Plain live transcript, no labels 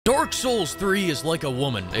Dark Souls 3 is like a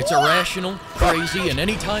woman. It's irrational, crazy, and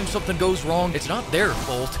anytime something goes wrong, it's not their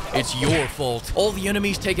fault, it's your fault. All the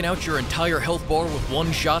enemies taking out your entire health bar with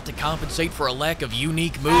one shot to compensate for a lack of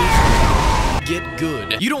unique moves. Get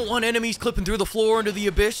good. You don't want enemies clipping through the floor into the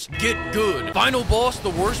abyss? Get good. Final boss,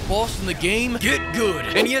 the worst boss in the game? Get good.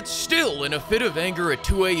 And yet still in a fit of anger at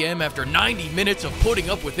 2 AM after 90 minutes of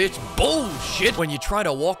putting up with its bullshit, when you try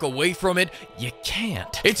to walk away from it, you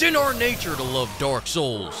can't. It's in our nature to love Dark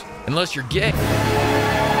Souls. Unless you're gay.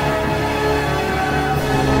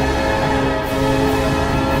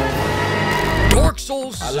 Dark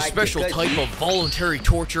Souls is a special type of voluntary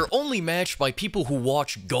torture only matched by people who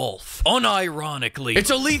watch golf. Unironically, it's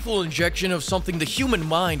a lethal injection of something the human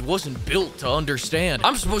mind wasn't built to understand.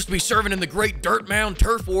 I'm supposed to be serving in the Great Dirt Mound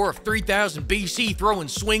Turf War of 3000 BC, throwing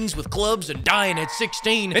swings with clubs and dying at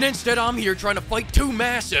 16, and instead I'm here trying to fight two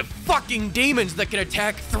massive fucking demons that can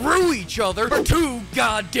attack through each other for 2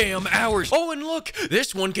 goddamn hours. Oh, and look,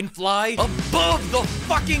 this one can fly above the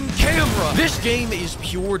fucking camera. This game is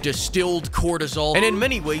pure distilled cortisol, and in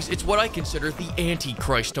many ways, it's what I consider the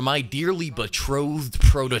Antichrist to my dearly betrothed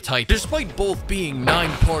Prototype. Despite both being 9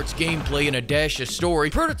 parts gameplay and a dash of story,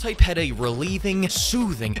 Prototype had a relieving,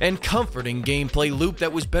 soothing, and comforting gameplay loop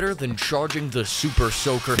that was better than charging the Super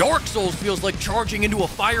Soaker. Dark Souls feels like charging into a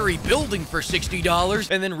fiery building for $60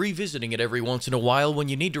 and then revisiting it every once in a while when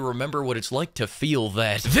you need to remember what it's like to feel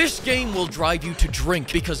that. This game will drive you to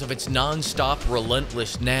drink because of its non-stop,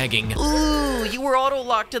 relentless nagging. Ooh, you were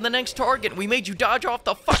auto-locked to the next target. We made you dodge off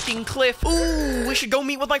the fucking cliff. Ooh, we should go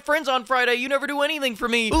meet with my friends on Friday. You never do anything for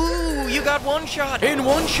me. Ooh, you got one shot. And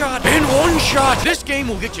one shot. And one shot. This game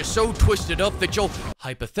will get you so twisted up that you'll,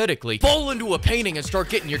 hypothetically, fall into a painting and start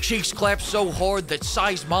getting your cheeks clapped so hard that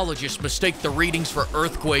seismologists mistake the readings for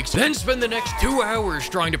earthquakes. Then spend the next 2 hours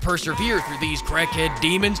trying to persevere through these crackhead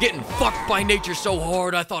demons, getting fucked by nature so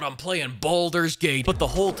hard I thought I'm playing Baldur's Gate. But the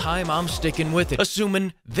whole time I'm sticking with it,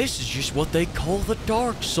 assuming this is just what they call the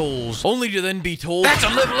Dark Souls. Only to then be told, that's a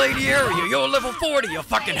level 80 area, you're level 40, you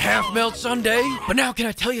fucking half-melt Sunday. But now can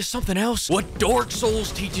I tell you something else? What Dark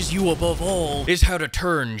Souls teaches you above all is how to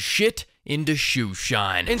turn shit into shoe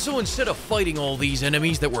shine. And so instead of fighting all these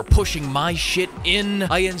enemies that were pushing my shit in,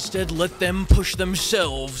 I instead let them push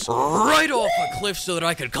themselves right off a cliff so that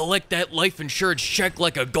I could collect that life insurance check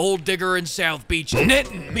like a gold digger in South Beach,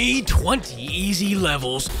 netting me 20 easy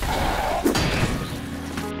levels.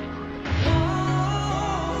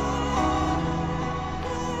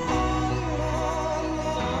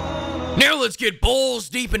 Now let's get balls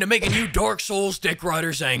deep into making you Dark Souls dick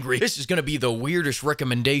riders angry. This is gonna be the weirdest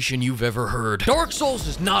recommendation you've ever heard. Dark Souls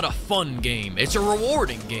is not a fun game. It's a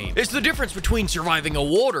rewarding game. It's the difference between surviving a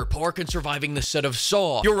water park and surviving the set of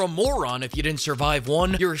Saw. You're a moron if you didn't survive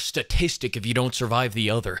one. You're a statistic if you don't survive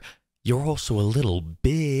the other. You're also a little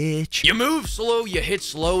bitch. You move slow, you hit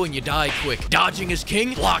slow, and you die quick. Dodging is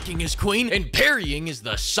king, blocking is queen, and parrying is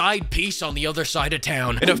the side piece on the other side of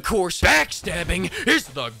town. And of course, backstabbing is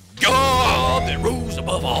the god that rules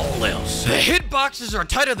above all else. The hitboxes are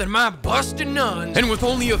tighter than my bustin' nuns, and with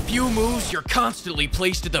only a few moves, you're constantly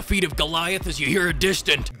placed at the feet of Goliath as you hear a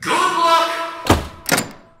distant, good luck!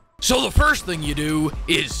 So the first thing you do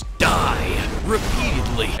is die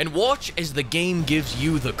repeatedly and watch as the game gives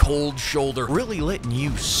you the cold shoulder, really letting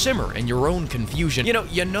you simmer in your own confusion.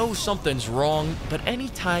 You know something's wrong, but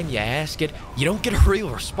anytime you ask it, you don't get a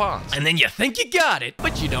real response. And then you think you got it,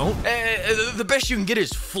 but you don't. The best you can get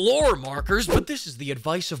is floor markers, but this is the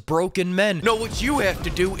advice of broken men. No, what you have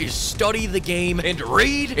to do is study the game and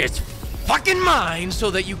read its fucking mind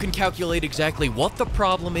so that you can calculate exactly what the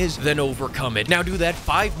problem is, then overcome it. Now do that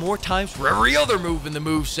 5 more times for every other move in the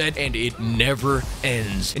moveset, and it never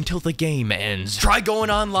ends until the game ends. Try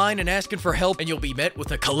going online and asking for help, and you'll be met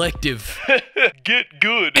with a collective get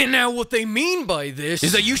good. And now what they mean by this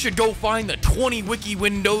is that you should go find the 20 wiki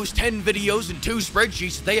windows, 10 videos, and 2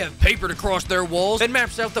 spreadsheets that they have papered across their walls and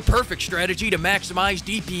maps out the perfect strategy to maximize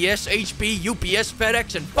DPS, HP, UPS,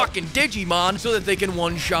 FedEx, and fucking Digimon so that they can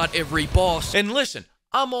one-shot every boss. And listen,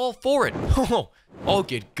 I'm all for it. I'll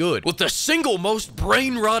get good with the single most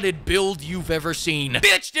brain-rotted build you've ever seen.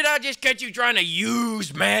 Bitch, did I just catch you trying to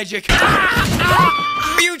use magic?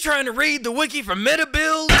 Are you trying to read the wiki for meta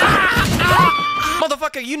build?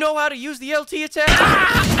 Motherfucker, you know how to use the LT attack?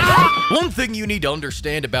 One thing you need to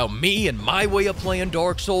understand about me and my way of playing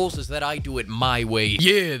Dark Souls is that I do it my way.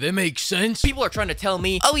 Yeah, that makes sense. People are trying to tell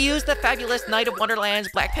me, oh, use the fabulous Knight of Wonderland's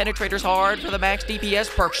Black Penetrator's Hard for the max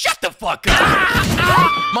DPS perk. Shut the fuck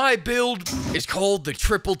up! My build is called the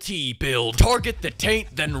Triple T build. Target the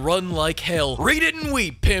taint, then run like hell. Read it and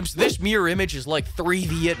weep, pimps. This mirror image is like 3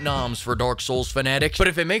 Vietnams for Dark Souls fanatics. But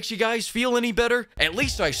if it makes you guys feel any better, at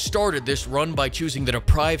least I started this run by choosing the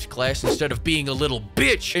deprived class instead of being a little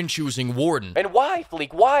bitch and choosing Warden. And why,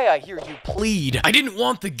 Fleek? Why, I hear you plead? I didn't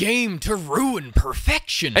want the game to ruin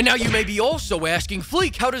perfection. And now you may be also asking,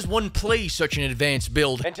 Fleek, how does one play such an advanced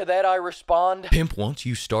build? And to that I respond, pimp, once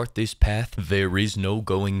you start this path, there is no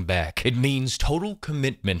going back. It means total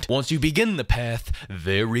commitment. Once you begin the path,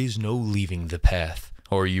 there is no leaving the path.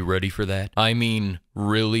 Are you ready for that? I mean,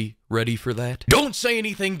 really ready for that? Don't say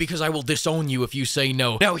anything because I will disown you if you say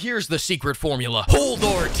no. Now here's the secret formula. Hold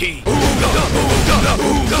RT.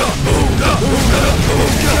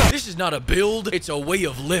 This is not a build, it's a way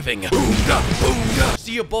of living.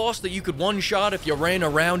 See a boss that you could one-shot if you ran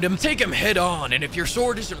around him? Take him head on, and if your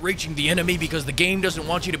sword isn't reaching the enemy because the game doesn't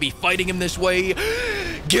want you to be fighting him this way,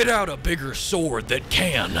 get out a bigger sword that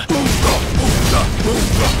can.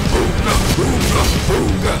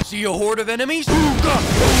 See a horde of enemies?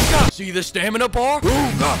 See the stamina bar? The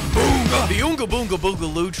Oonga Boonga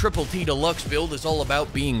Boogaloo Triple T Deluxe build is all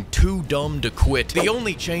about being too dumb to quit. The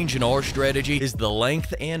only change in our strategy is the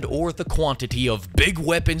length and or the quantity of big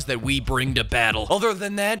weapons that we bring to battle. Other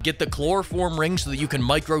than that, get the chloroform ring so that you can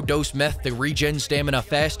microdose meth to regen stamina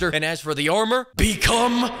faster. And as for the armor,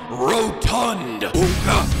 become rotund.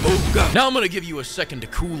 Now I'm gonna give you a second to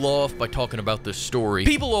cool off by talking about the story.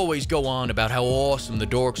 People always go on about how awesome the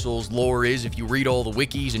Dark Souls lore is if you read all the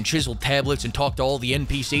wikis and chiseled tablets and talk to all the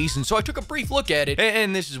NPCs, and so I took a brief look at it,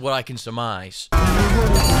 and this is what I can surmise.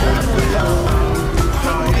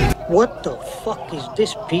 What the fuck is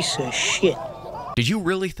this piece of shit? Did you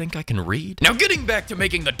really think I can read? Now getting back to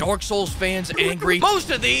making the Dark Souls fans angry,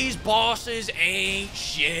 most of these bosses ain't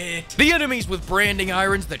shit. The enemies with branding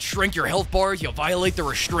irons that shrink your health bar if you violate the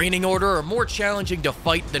restraining order are more challenging to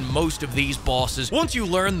fight than most of these bosses. Once you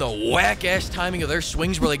learn the whack-ass timing of their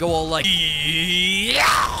swings where they go all like,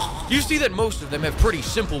 you see that most of them have pretty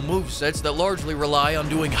simple movesets that largely rely on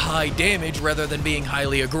doing high damage rather than being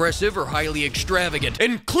highly aggressive or highly extravagant,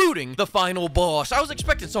 including the final boss. I was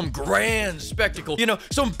expecting some grand spectacle. You know,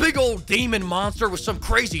 some big old demon monster with some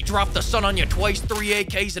crazy drop the sun on you twice, 3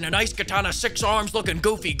 AKs, and an ice katana 6 arms looking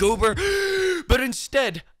goofy goober. But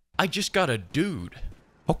instead, I just got a dude.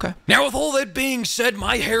 Okay. Now, with all that being said,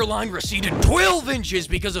 my hairline receded 12 inches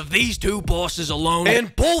because of these two bosses alone,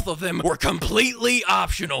 and both of them were completely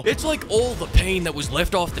optional. It's like all the pain that was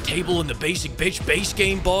left off the table in the basic bitch base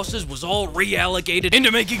game bosses was all reallocated into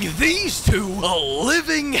making these two a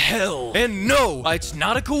living hell. And no, it's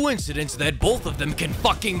not a coincidence that both of them can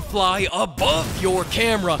fucking fly above your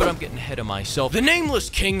camera. But I'm getting ahead of myself. The Nameless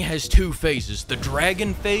King has 2 phases, the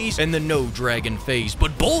dragon phase and the no dragon phase,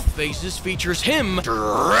 but both phases features him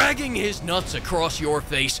dragging his nuts across your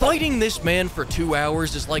face. Fighting this man for 2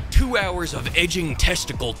 hours is like 2 hours of edging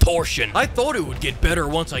testicle torsion. I thought it would get better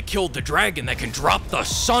once I killed the dragon that can drop the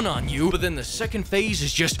sun on you, but then the second phase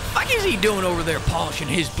is just, what is he doing over there polishing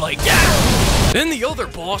his blade? Yeah! Then the other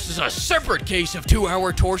boss is a separate case of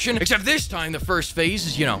 2-hour torsion, except this time the first phase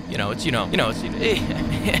is, I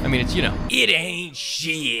mean, it ain't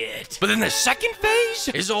shit. But then the second phase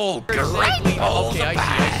is all great. Oh, okay,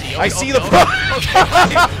 I see the problem.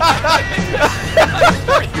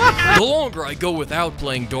 The longer I go without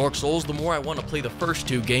playing Dark Souls, the more I want to play the first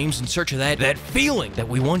 2 games in search of that feeling that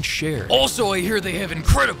we once shared. Also, I hear they have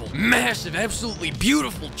incredible, massive, absolutely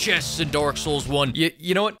beautiful chests in Dark Souls 1.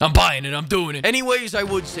 You know what? I'm buying it. I'm doing it. Anyways, I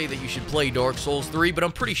would say that you should play Dark Souls 3, but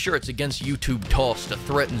I'm pretty sure it's against YouTube toss to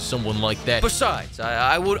threaten someone like that. Besides,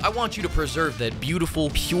 I want you to preserve that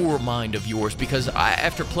beautiful, pure mind of yours, because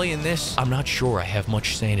after playing this, I'm not sure I have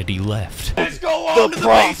much sanity left. Let's go on to the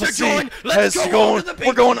pizza joint.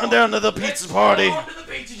 We're going down to the pizza party.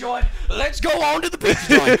 Let's go on to the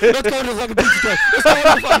pizza joint. Let's go on to the fucking pizza joint. Let's go on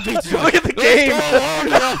to the fucking pizza joint. Look at the game. Let's go on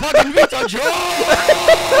to the fucking pizza joint.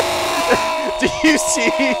 Do you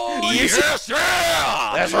see? Yes,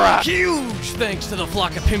 yeah! That's right. Huge thanks to the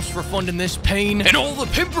flock of pimps for funding this pain, and all the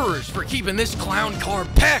pimperers for keeping this clown car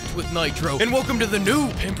packed with nitro. And welcome to the new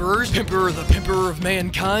pimperers: Pimperer the Pimperer of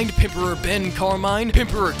Mankind, Pimperer Ben Carmine,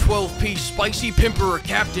 Pimperer 12-piece Spicy, Pimperer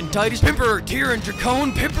Captain Titus, Pimperer Tyrion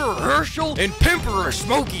Dracone, Pimperer Herschel, and Pimperer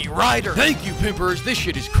Smokey Ryder. Thank you, pimperers. This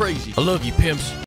shit is crazy. I love you, pimps.